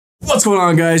What's going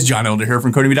on, guys? John Elder here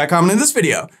from Codemy.com, and in this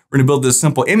video, we're going to build this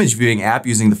simple image viewing app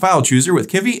using the file chooser with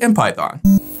Kivy and Python.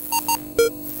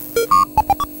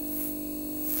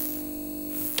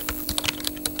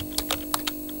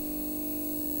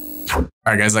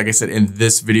 Alright guys, like I said, in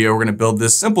this video, we're going to build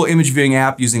this simple image viewing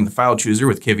app using the file chooser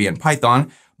with Kivy and Python.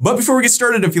 But before we get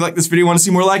started, if you like this video and want to see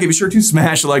more like it, be sure to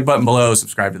smash the like button below,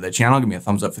 subscribe to the channel, give me a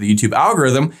thumbs up for the YouTube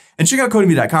algorithm, and check out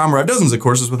Codemy.com where I have dozens of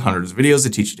courses with hundreds of videos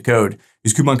that teach you to code.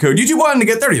 Use coupon code YouTube1 to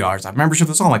get $30 off membership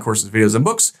with all my courses, videos, and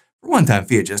books for one-time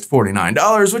fee at just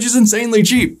 $49, which is insanely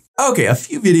cheap. Okay, a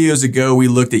few videos ago, we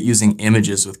looked at using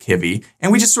images with Kivy,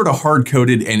 and we just sort of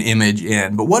hard-coded an image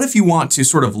in. But what if you want to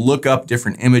sort of look up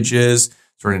different images,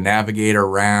 sort of navigate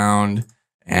around,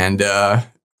 and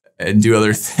do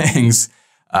other things?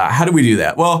 How do we do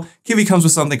that? Well, Kivy comes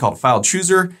with something called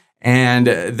FileChooser, and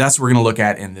that's what we're going to look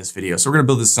at in this video. So we're going to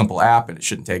build this simple app, and it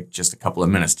shouldn't take just a couple of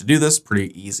minutes to do this.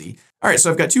 Pretty easy. All right, so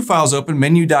I've got two files open,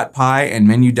 menu.py and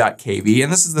menu.kv,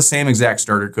 and this is the same exact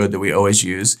starter code that we always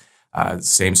use.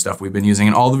 Same stuff we've been using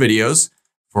in all the videos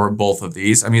for both of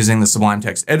these. I'm using the Sublime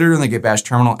Text Editor and the Git Bash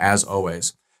terminal as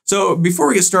always. So before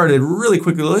we get started, really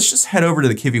quickly, let's just head over to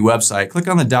the Kivy website, click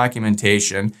on the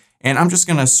documentation, and I'm just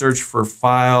going to search for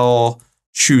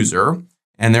FileChooser,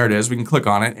 and there it is. We can click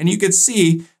on it, and you can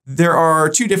see there are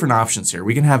two different options here.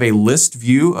 We can have a list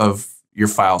view of your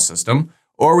file system,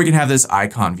 or we can have this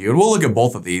icon view. And we'll look at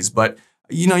both of these, but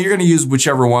you're going to use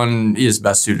whichever one is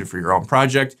best suited for your own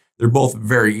project. They're both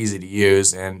very easy to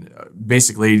use, and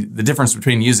basically the difference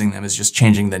between using them is just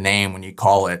changing the name when you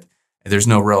call it. There's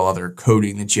no real other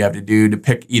coding that you have to do to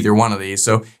pick either one of these.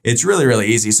 So it's really, really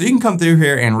easy. So you can come through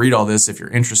here and read all this if you're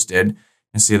interested.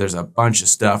 And see there's a bunch of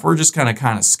stuff. We're just kind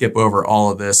of skip over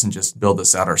all of this and just build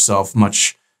this out ourselves.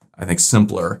 Much, I think,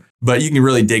 simpler. But you can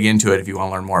really dig into it if you want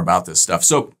to learn more about this stuff.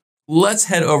 So let's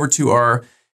head over to our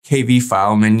KV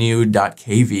file,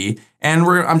 menu.kv. And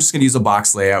I'm just going to use a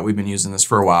box layout. We've been using this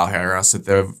for a while here. I'll set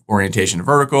the orientation to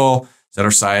vertical, set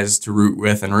our size to root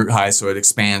width and root height so it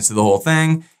expands to the whole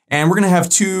thing. And we're going to have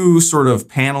two sort of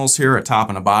panels here, a top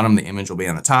and a bottom. The image will be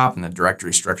on the top and the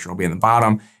directory structure will be in the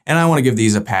bottom. And I want to give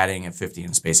these a padding of 50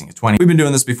 and spacing of 20. We've been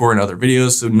doing this before in other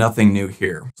videos, so nothing new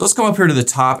here. So let's come up here to the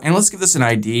top and let's give this an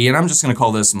ID. And I'm just going to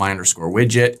call this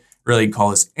my_widget. Really call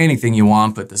this anything you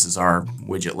want, but this is our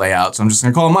widget layout. So I'm just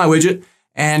going to call it my widget.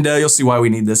 And you'll see why we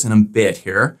need this in a bit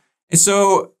here. And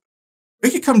so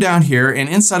we could come down here and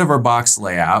inside of our box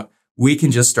layout, we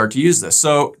can just start to use this.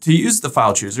 So to use the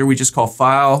file chooser, we just call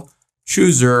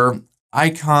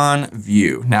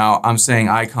FileChooserIconView. Now I'm saying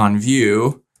icon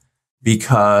view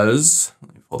because,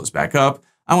 let me pull this back up.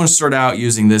 I want to start out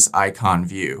using this icon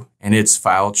view, and it's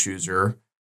FileChooserIconView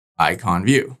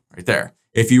right there.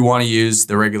 If you want to use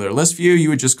the regular list view, you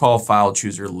would just call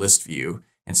FileChooserListView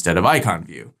instead of icon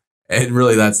view. And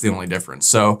really that's the only difference.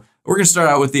 So we're going to start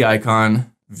out with the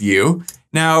icon view.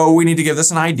 Now we need to give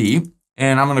this an ID.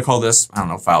 And I'm going to call this, I don't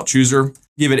know, file chooser.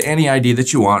 Give it any ID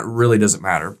that you want. It really doesn't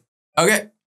matter. Okay.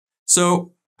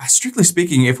 So strictly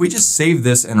speaking, if we just save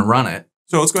this and run it.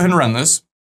 So let's go ahead and run this.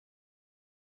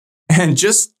 And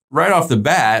just right off the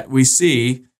bat, we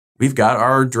see we've got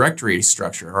our directory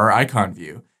structure, our icon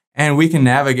view. And we can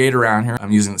navigate around here.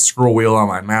 I'm using the scroll wheel on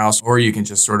my mouse, or you can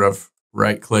just sort of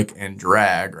right click and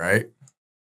drag, right?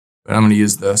 But I'm going to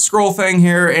use the scroll thing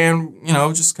here and,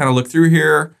 just kind of look through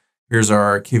here. Here's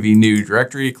our Kivy new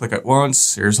directory, click it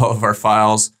once. Here's all of our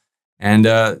files, and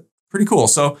pretty cool.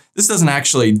 So this doesn't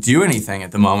actually do anything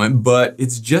at the moment, but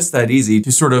it's just that easy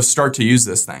to sort of start to use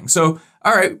this thing. So,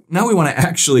 all right, now we want to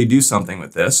actually do something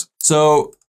with this.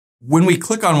 So when we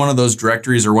click on one of those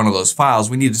directories or one of those files,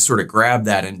 we need to sort of grab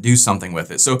that and do something with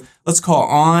it. So let's call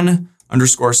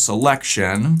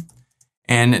on_selection.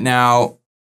 And now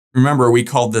remember, we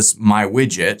called this my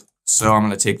widget. So I'm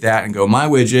going to take that and go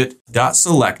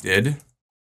mywidget.selected.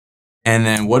 And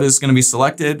then what is going to be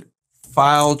selected?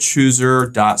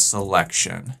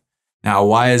 FileChooser.selection. Now,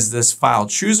 why is this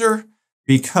FileChooser?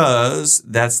 Because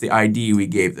that's the ID we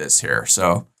gave this here.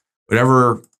 So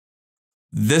whatever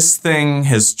this thing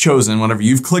has chosen, whatever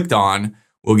you've clicked on,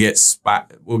 will get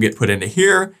put into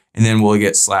here, and then we'll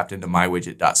get slapped into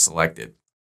mywidget.selected.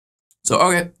 So,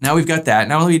 okay, now we've got that.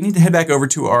 Now we need to head back over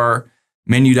to our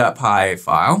menu.py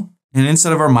file. And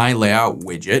instead of our my layout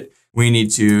widget, we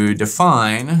need to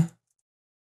define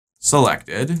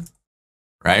selected,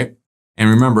 right? And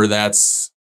remember,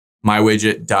 that's my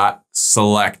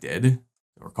widget.selected,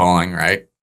 we're calling, right?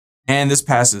 And this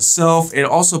passes self. It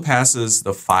also passes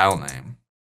the file name,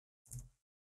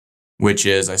 which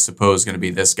is, I suppose, going to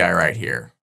be this guy right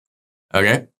here.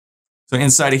 Okay. So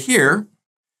inside of here,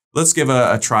 let's give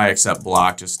a try except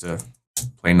block just to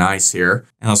play nice here.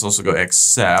 And let's also go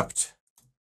accept.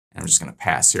 And I'm just going to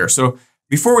pass here. So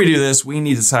before we do this, we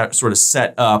need to sort of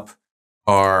set up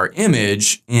our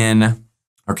image in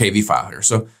our KV file here.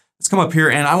 So let's come up here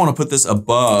and I want to put this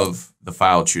above the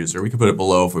file chooser. We could put it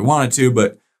below if we wanted to,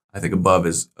 but I think above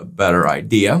is a better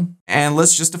idea. And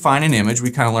let's just define an image.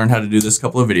 We kind of learned how to do this a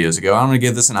couple of videos ago. I'm going to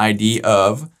give this an ID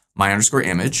of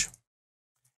my_image.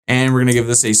 And we're going to give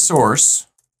this a source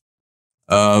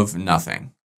of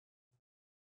nothing.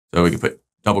 So we can put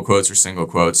double quotes or single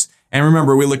quotes. And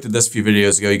remember, we looked at this a few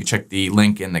videos ago. You can check the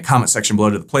link in the comment section below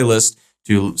to the playlist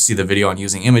to see the video on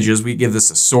using images. We give this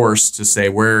a source to say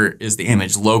where is the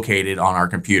image located on our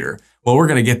computer. Well, we're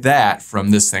going to get that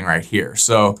from this thing right here.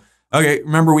 So, okay,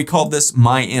 remember we called this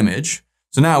my image.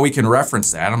 So now we can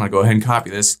reference that. I'm going to go ahead and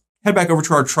copy this. Head back over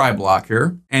to our try block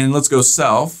here, and let's go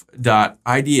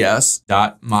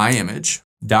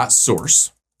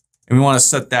self.ids.myimage.source. And we want to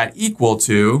set that equal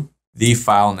to the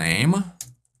file name.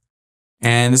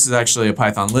 And this is actually a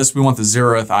Python list. We want the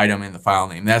 0th item in the file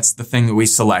name. That's the thing that we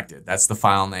selected. That's the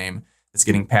file name that's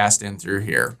getting passed in through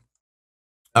here.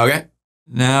 Okay,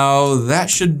 now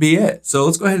that should be it. So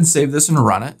let's go ahead and save this and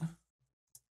run it.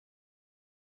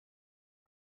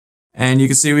 And you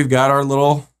can see we've got our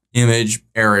little image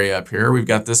area up here. We've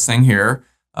got this thing here.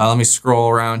 Let me scroll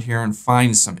around here and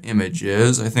find some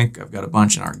images. I think I've got a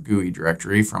bunch in our GUI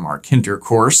directory from our Kinder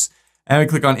course. And we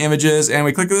click on images and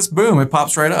we click this, boom, it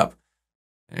pops right up.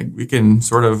 And we can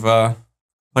sort of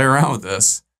play around with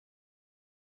this.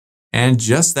 And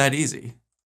just that easy.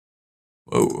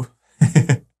 Whoa.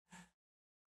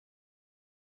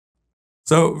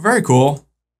 So very cool.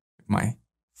 My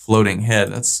floating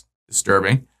head, that's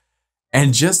disturbing.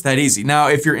 And just that easy. Now,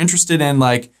 if you're interested in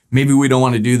like, maybe we don't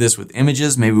want to do this with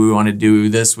images, maybe we want to do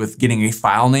this with getting a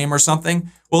file name or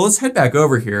something. Well, let's head back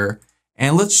over here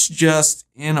and let's just,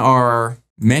 in our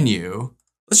menu,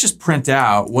 let's just print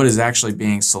out what is actually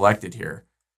being selected here.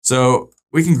 So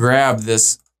we can grab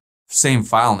this same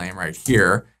file name right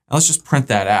here, and let's just print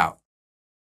that out.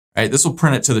 All right, this will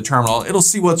print it to the terminal. It'll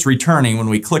see what's returning when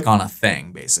we click on a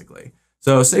thing, basically.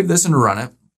 So save this and run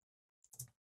it.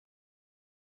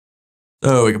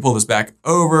 So we can pull this back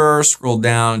over, scroll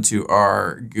down to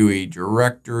our GUI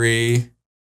directory.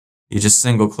 You just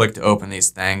single click to open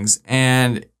these things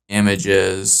and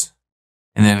images,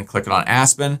 and then click it on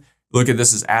Aspen. Look at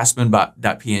this as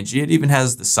aspen.png. It even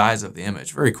has the size of the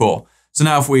image. Very cool. So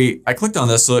now if I clicked on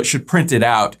this, so it should print it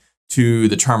out to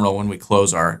the terminal when we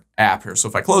close our app here. So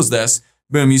if I close this,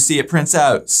 boom, you see it prints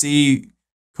out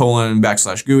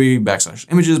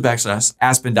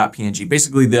C:/GUI/images/aspen.png.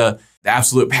 Basically the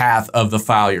absolute path of the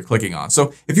file you're clicking on.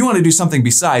 So if you want to do something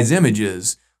besides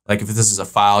images, like if this is a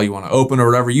file you want to open or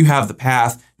whatever, you have the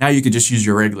path. Now you could just use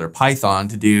your regular Python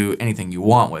to do anything you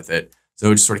want with it.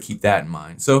 So just sort of keep that in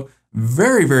mind. So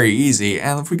very, very easy.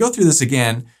 And if we go through this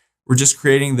again, we're just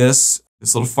creating this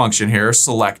little function here,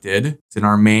 selected. It's in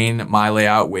our main My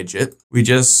Layout widget. We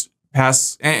just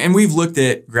pass, and we've looked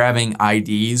at grabbing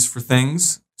IDs for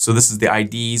things. So this is the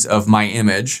IDs of my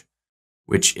image,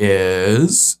 which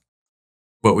is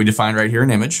what we defined right here in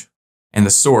image, and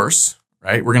the source,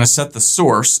 right? We're going to set the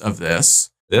source of this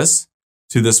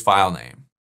to this file name.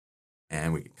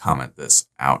 And we can comment this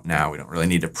out now. We don't really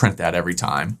need to print that every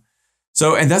time.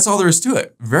 So, and that's all there is to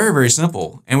it. Very, very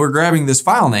simple. And we're grabbing this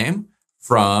file name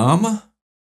from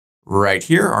right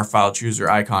here, our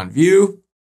FileChooserIconView.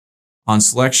 On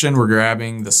selection, we're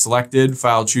grabbing the selected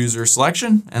FileChooser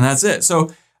selection, and that's it.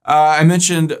 So I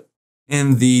mentioned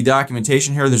in the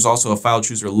documentation here, there's also a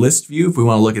FileChooserListView. If we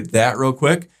want to look at that real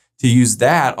quick, to use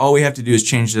that, all we have to do is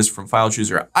change this from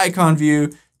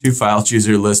FileChooserIconView to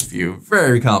FileChooserListView.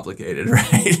 Very complicated,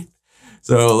 right?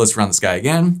 So let's run this guy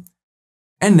again.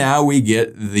 And now we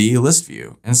get the list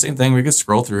view. And same thing, we can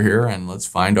scroll through here and let's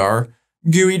find our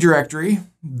GUI directory.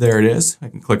 There it is. I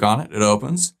can click on it, it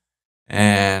opens.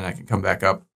 And I can come back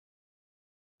up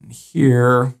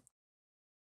here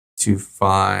to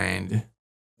find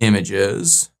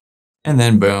images. And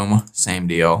then boom, same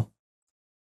deal.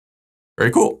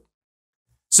 Very cool.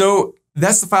 So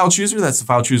that's the FileChooser. That's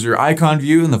the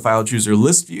FileChooserIconView and the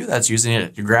FileChooserListView. That's using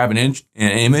it to grab an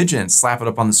image and slap it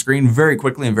up on the screen very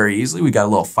quickly and very easily. We got a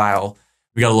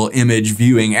little image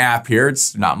viewing app here.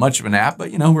 It's not much of an app,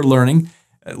 but you know, we're learning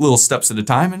little steps at a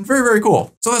time and very, very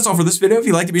cool. So that's all for this video. If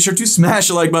you liked it, be sure to smash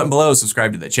the like button below,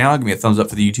 subscribe to the channel, give me a thumbs up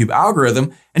for the YouTube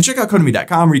algorithm, and check out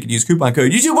Codemy.com where you can use coupon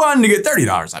code YouTube1 to get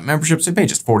 $30 on memberships and pay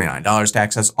just $49 to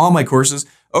access all my courses,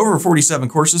 over 47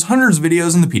 courses, hundreds of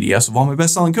videos, and the PDFs of all my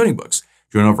best-selling coding books.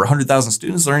 Join over 100,000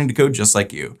 students learning to code just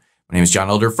like you. My name is John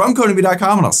Elder from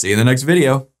Codemy.com, and I'll see you in the next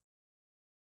video.